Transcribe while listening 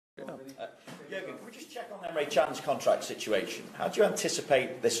Jurgen, can we just check on Emre Can's contract situation? How do you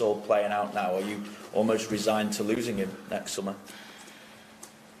anticipate this all playing out now? Are you almost resigned to losing him next summer?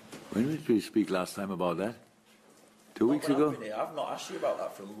 When did we speak last time about that? 2 weeks ago? I've not asked you about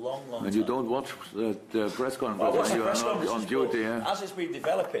that for a long time. And you don't watch the press conference when you are not on duty. Yeah? As it's been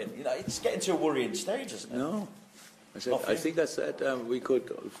developing, it's getting to a worrying stage, isn't it? No. I think I said we could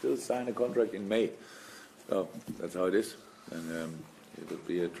still sign a contract in May. So that's how it is. And it would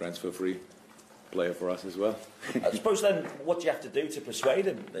be a transfer-free player for us as well. I suppose then, what do you have to do to persuade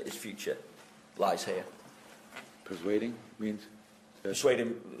him that his future lies here? Persuading means? Persuade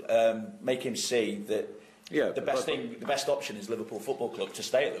him, make him see that the best option is Liverpool Football Club, to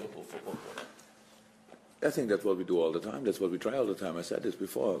stay at Liverpool Football Club. I think that's what we do all the time. That's what we try all the time. I said this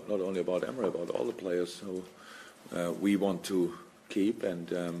before, not only about Emre, about all the players who we want to keep,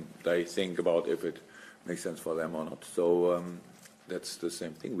 and they think about if it makes sense for them or not. So that's the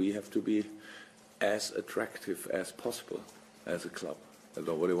same thing. We have to be as attractive as possible as a club.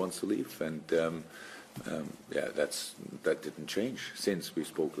 Nobody wants to leave, and that didn't change since we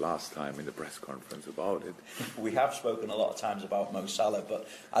spoke last time in the press conference about it. We have spoken a lot of times about Mo Salah, but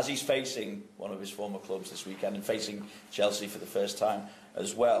as he's facing one of his former clubs this weekend and facing Chelsea for the first time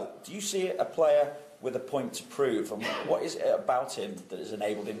as well, do you see a player with a point to prove, and what is it about him that has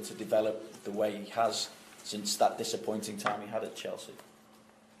enabled him to develop the way he has since that disappointing time he had at Chelsea?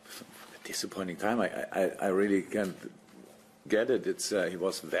 Disappointing time? I really can't get it. It's he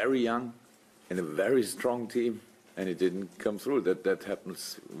was very young in a very strong team, and it didn't come through. That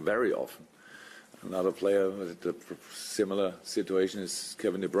happens very often. Another player with a similar situation is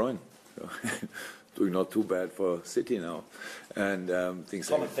Kevin De Bruyne. So, doing not too bad for City now, and things.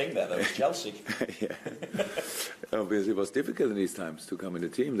 Common thing there, though, is Chelsea. Yeah, obviously it was difficult in these times to come in the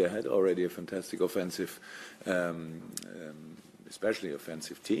team. They had already a fantastic offensive, especially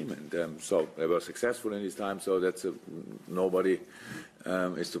offensive team, and so they were successful in these times. So that's nobody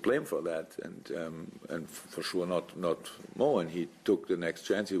is to blame for that, and for sure not Mo. And he took the next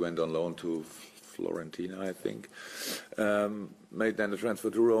chance. He went on loan to Fiorentina, I think, made then the transfer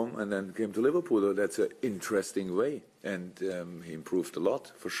to Rome, and then came to Liverpool. That's an interesting way, and he improved a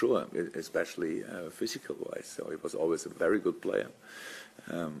lot for sure, especially physical-wise. So he was always a very good player.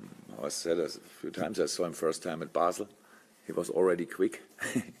 I said a few times, I saw him first time at Basel. He was already quick,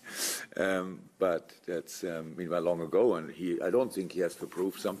 but that's meanwhile long ago, and I don't think he has to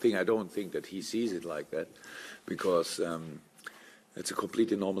prove something. I don't think that he sees it like that, because it's a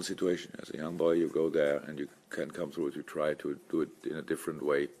completely normal situation. As a young boy, you go there and you can come through it. You try to do it in a different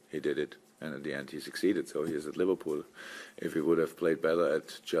way. He did it, and at the end he succeeded. So he is at Liverpool. If he would have played better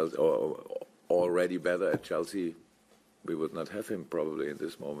at Chelsea, or already better at Chelsea, we would not have him probably in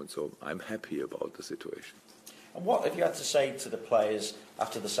this moment. So I'm happy about the situation. And what have you had to say to the players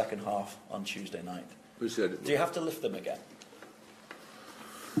after the second half on Tuesday night? We said, do you have to lift them again?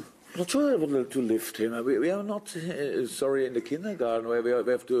 I'm not sure I would to lift him. We are not sorry in the kindergarten where we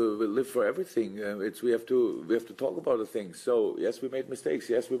have to live for everything. We have to talk about the things. So yes, we made mistakes.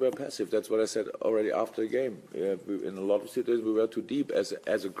 Yes, we were passive. That's what I said already after the game. In a lot of situations, we were too deep as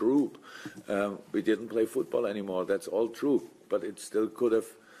a group. We didn't play football anymore. That's all true. But it still could have.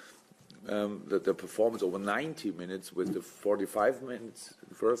 The performance over 90 minutes with the 45 minutes in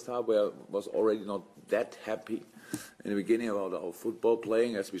the first half, where I was already not that happy in the beginning about our football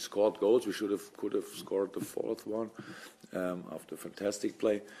playing. As we scored goals, we could have scored the fourth one after fantastic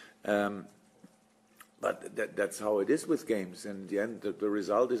play. But that's how it is with games. And in the end, the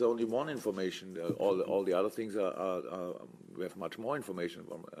result is only one information. All the other things are we have much more information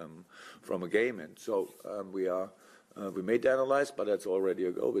from a game, and so we made the analysis, but that's already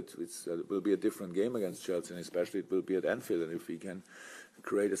a go. It will be a different game against Chelsea, and especially it will be at Anfield. And if we can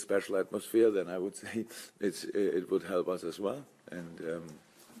create a special atmosphere, then I would say it would help us as well. And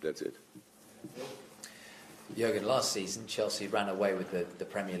that's it. Jurgen, last season Chelsea ran away with the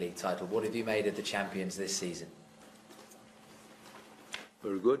Premier League title. What have you made of the champions this season?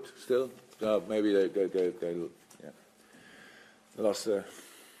 Very good. Still, maybe they lost. I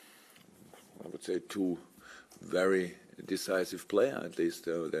would say two very decisive player, at least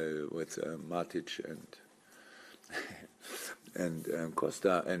with Matic and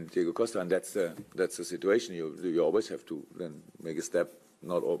Costa and Diego Costa, and that's the situation. You always have to then make a step,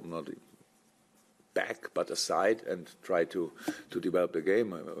 not back but aside, and try to develop the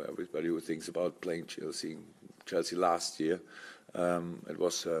game. Everybody who thinks about playing Chelsea last year, it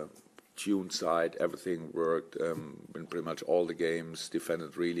was tuned side. Everything worked in pretty much all the games,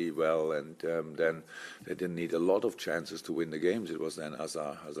 defended really well, and then they didn't need a lot of chances to win the games. It was then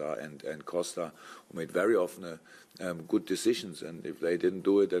Hazard and Costa who made very often good decisions, and if they didn't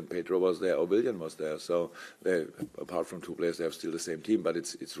do it, then Pedro was there or Willian was there. So they, apart from two players, they have still the same team, but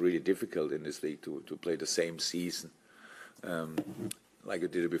it's really difficult in this league to play the same season. Like you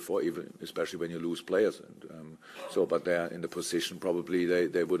did it before, even especially when you lose players. And, but they're in the position probably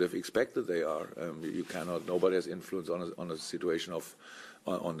they would have expected they are. You cannot. Nobody has influence on a situation of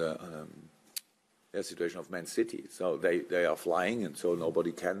situation of Man City. So they are flying, and so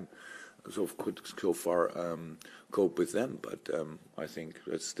nobody can could so far cope with them. But I think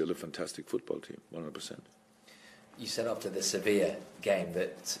it's still a fantastic football team, 100%. You said after the Sevilla game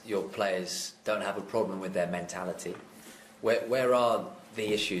that your players don't have a problem with their mentality. Where are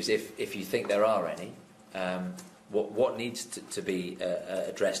the issues, if you think there are any? What needs to be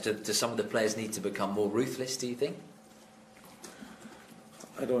addressed? Do some of the players need to become more ruthless, do you think?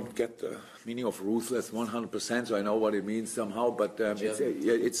 I don't get the meaning of ruthless 100%, so I know what it means somehow. But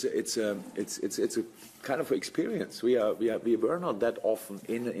it's a kind of experience. We were not that often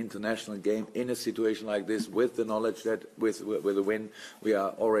in an international game in a situation like this, with the knowledge that with a win we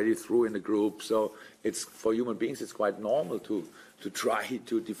are already through in the group. So it's for human beings it's quite normal to try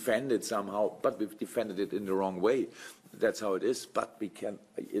to defend it somehow, but we've defended it in the wrong way. That's how it is. But we can.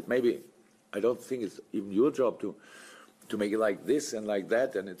 I don't think it's even your job to make it like this and like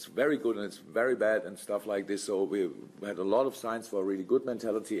that, and it's very good and it's very bad and stuff like this. So we had a lot of signs for a really good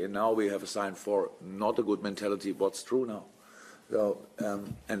mentality, and now we have a sign for not a good mentality. What's true now? So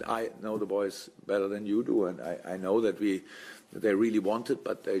and I know the boys better than you do, and I know that they really want it,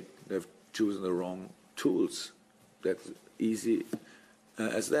 but they've chosen the wrong tools. That's easy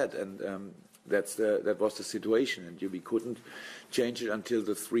as that, and that was the situation, and we couldn't change it until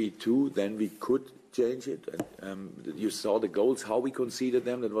the 3-2. Then we could change it. And, you saw the goals, how we conceded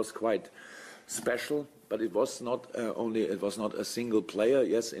them. That was quite special. But it was not it was not a single player.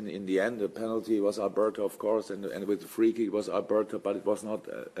 Yes, in the end, the penalty was Alberto, of course, and with the free kick it was Alberto. But it was not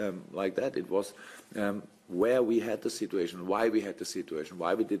like that. It was where we had the situation, why we had the situation,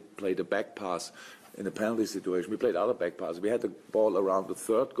 why we did play the back pass in the penalty situation. We played other back passes. We had the ball around the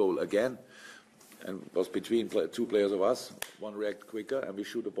third goal again, and it was between two players of us. One reacted quicker, and we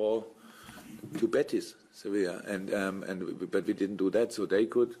shoot the ball to Betis, Sevilla, but we didn't do that, so they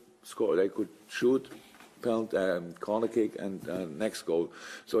could score, they could shoot, corner kick, and next goal.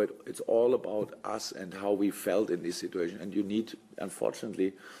 So it's all about us and how we felt in this situation. And you need,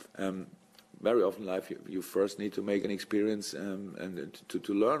 unfortunately, very often in life, you first need to make an experience and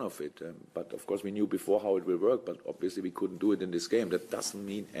to learn of it. But of course, we knew before how it will work, but obviously we couldn't do it in this game. That doesn't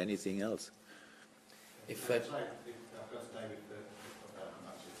mean anything else.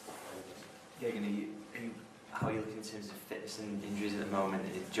 How are you looking in terms of fitness and injuries at the moment?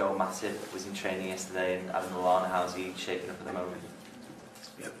 Joe Matip was in training yesterday, and Adam Lallana, how's he shaping up at the moment?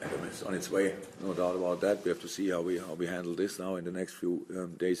 Yeah, Adam is on its way, no doubt about that. We have to see how we handle this now in the next few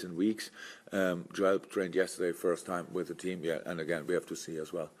days and weeks. Joel trained yesterday, first time with the team, yeah, and again we have to see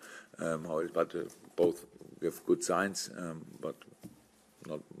as well how it is. But both give good signs, but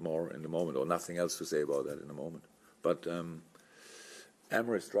not more in the moment, or nothing else to say about that in the moment. But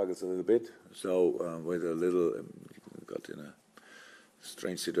Emery struggles a little bit, so with a little got in a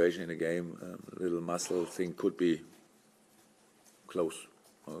strange situation in the game. A little muscle thing could be close.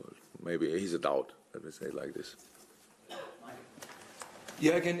 Maybe he's a doubt. Let me say it like this.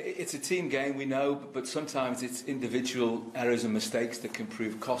 Yeah, again, it's a team game, we know, but sometimes it's individual errors and mistakes that can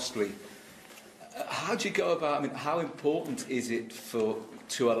prove costly. How do you go about? I mean, how important is it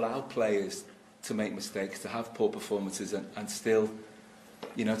to allow players to make mistakes, to have poor performances, and still,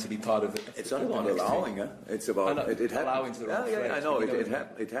 to be part of it? It's not about allowing, huh? It's about it allowing happens. To the wrong phrase, I know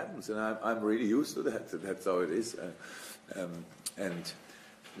it happens, and I'm really used to that. That's how it is, and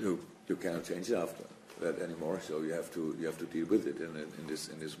you cannot change it after that anymore. So you have to deal with it in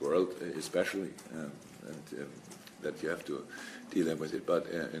this world, especially, and that you have to deal with it. But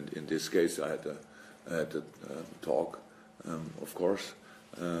in this case, I had to talk, of course,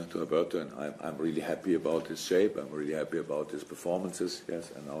 to Alberto, and I'm really happy about his shape. I'm really happy about his performances.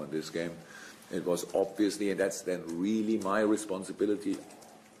 Yes, and now in this game, it was obviously, and that's then really my responsibility.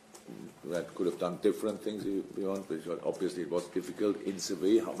 That could have done different things if you want, but obviously it was difficult in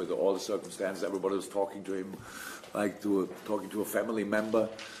Sevilla with all the circumstances. Everybody was talking to him like talking to a family member.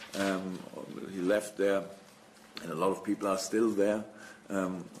 He left there, and a lot of people are still there,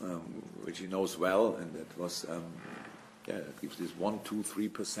 which he knows well, and that was it gives this 1, 2,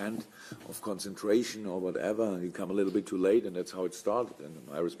 3% of concentration or whatever, and you come a little bit too late, and that's how it started. And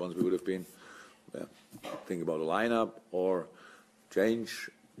my response would have been, think about a lineup or change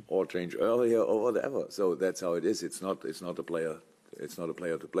earlier or whatever. So that's how it is. It's not a player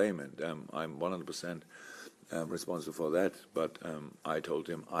to blame, and I'm 100% responsible for that. But I told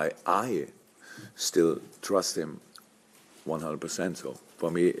him I still trust him 100%. So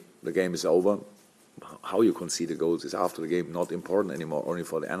for me, the game is over. How you concede the goals is after the game not important anymore, only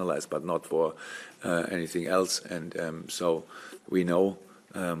for the analyst, but not for anything else. And so we know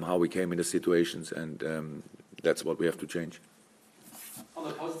how we came into situations, and that's what we have to change. On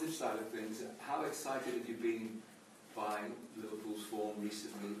the positive side of things, how excited have you been by Liverpool's form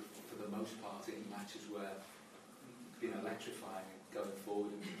recently, for the most part, in matches where it's been electrifying going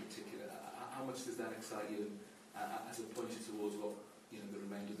forward in particular? How much does that excite you as a pointer towards what the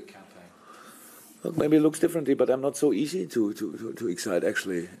remainder of the campaign? Well, maybe it looks differently, but I'm not so easy to excite.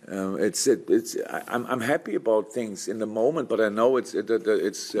 Actually, I'm happy about things in the moment, but I know it's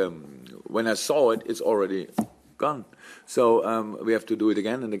when I saw it, it's already gone. So we have to do it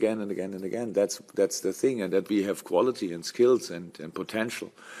again and again and again and again. That's the thing, and that we have quality and skills and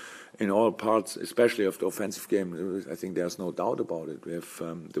potential in all parts, especially of the offensive game. I think there's no doubt about it. We have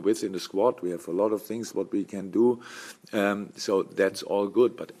the width in the squad. We have a lot of things what we can do. So that's all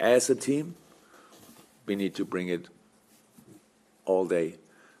good. But as a team, we need to bring it all day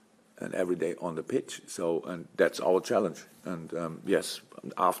and every day on the pitch. So, and that's our challenge. And yes,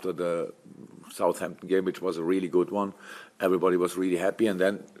 after the Southampton game, which was a really good one, everybody was really happy. And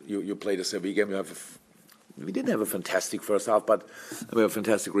then you play the Sevilla game. We didn't have a fantastic first half, but we have a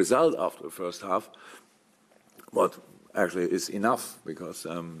fantastic result after the first half. What actually is enough, because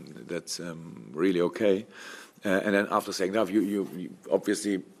that's really okay. And then after second half, you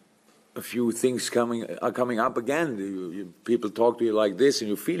obviously, a few things are coming up again. People talk to you like this, and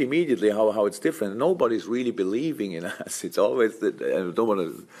you feel immediately how it's different. Nobody's really believing in us. It's always that. I don't want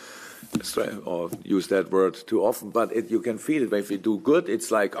to or use that word too often, but you can feel it. If you do good,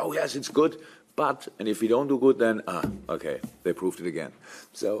 it's like, oh yes, it's good. And if you don't do good, then okay, they proved it again.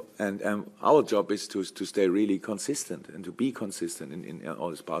 So, and our job is to stay really consistent and to be consistent in all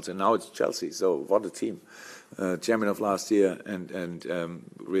these parts. And now it's Chelsea. So what a team! Champion of last year, and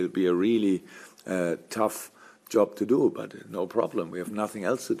will be a really tough job to do, but no problem. We have nothing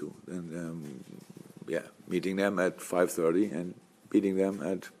else to do. And meeting them at 5:30 and beating them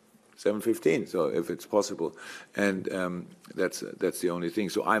at 7:15. So if it's possible, and that's the only thing.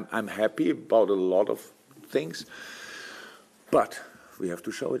 So I'm happy about a lot of things, but we have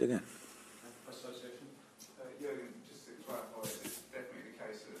to show it again. Association. Jurgen, just to clarify, is it definitely the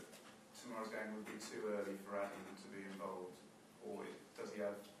case that tomorrow's game would be too early for Adam to be involved, or does he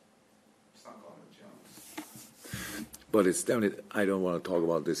have some kind of chance? But it's definitely, I don't want to talk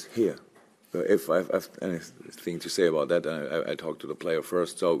about this here. So if I have anything to say about that, I talk to the player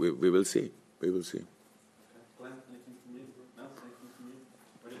first. So we will see. We will see. Glenn, anything from you? No, anything from you?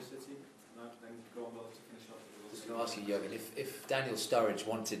 Radio City? No, then go on well to finish off. I was going to ask you, Jurgen, if Daniel Sturridge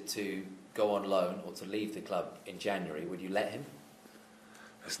wanted to go on loan or to leave the club in January, would you let him?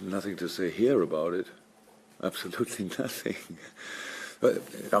 There's nothing to say here about it. Absolutely nothing. But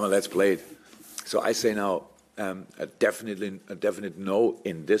come on, let's play it. So I say now, a definite no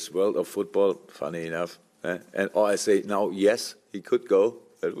in this world of football. Funny enough, or I say now yes, he could go.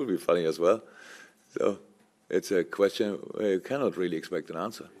 That would be funny as well. So it's a question where you cannot really expect an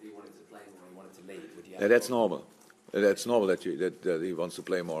answer. If he wanted to play more, he wanted to leave, would you? That's normal. That's normal that he wants to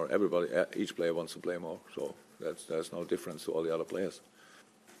play more. Everybody, each player wants to play more. So there's no difference to all the other players.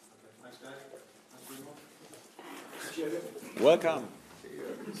 Okay, thanks, guys. Thanks very much. Welcome.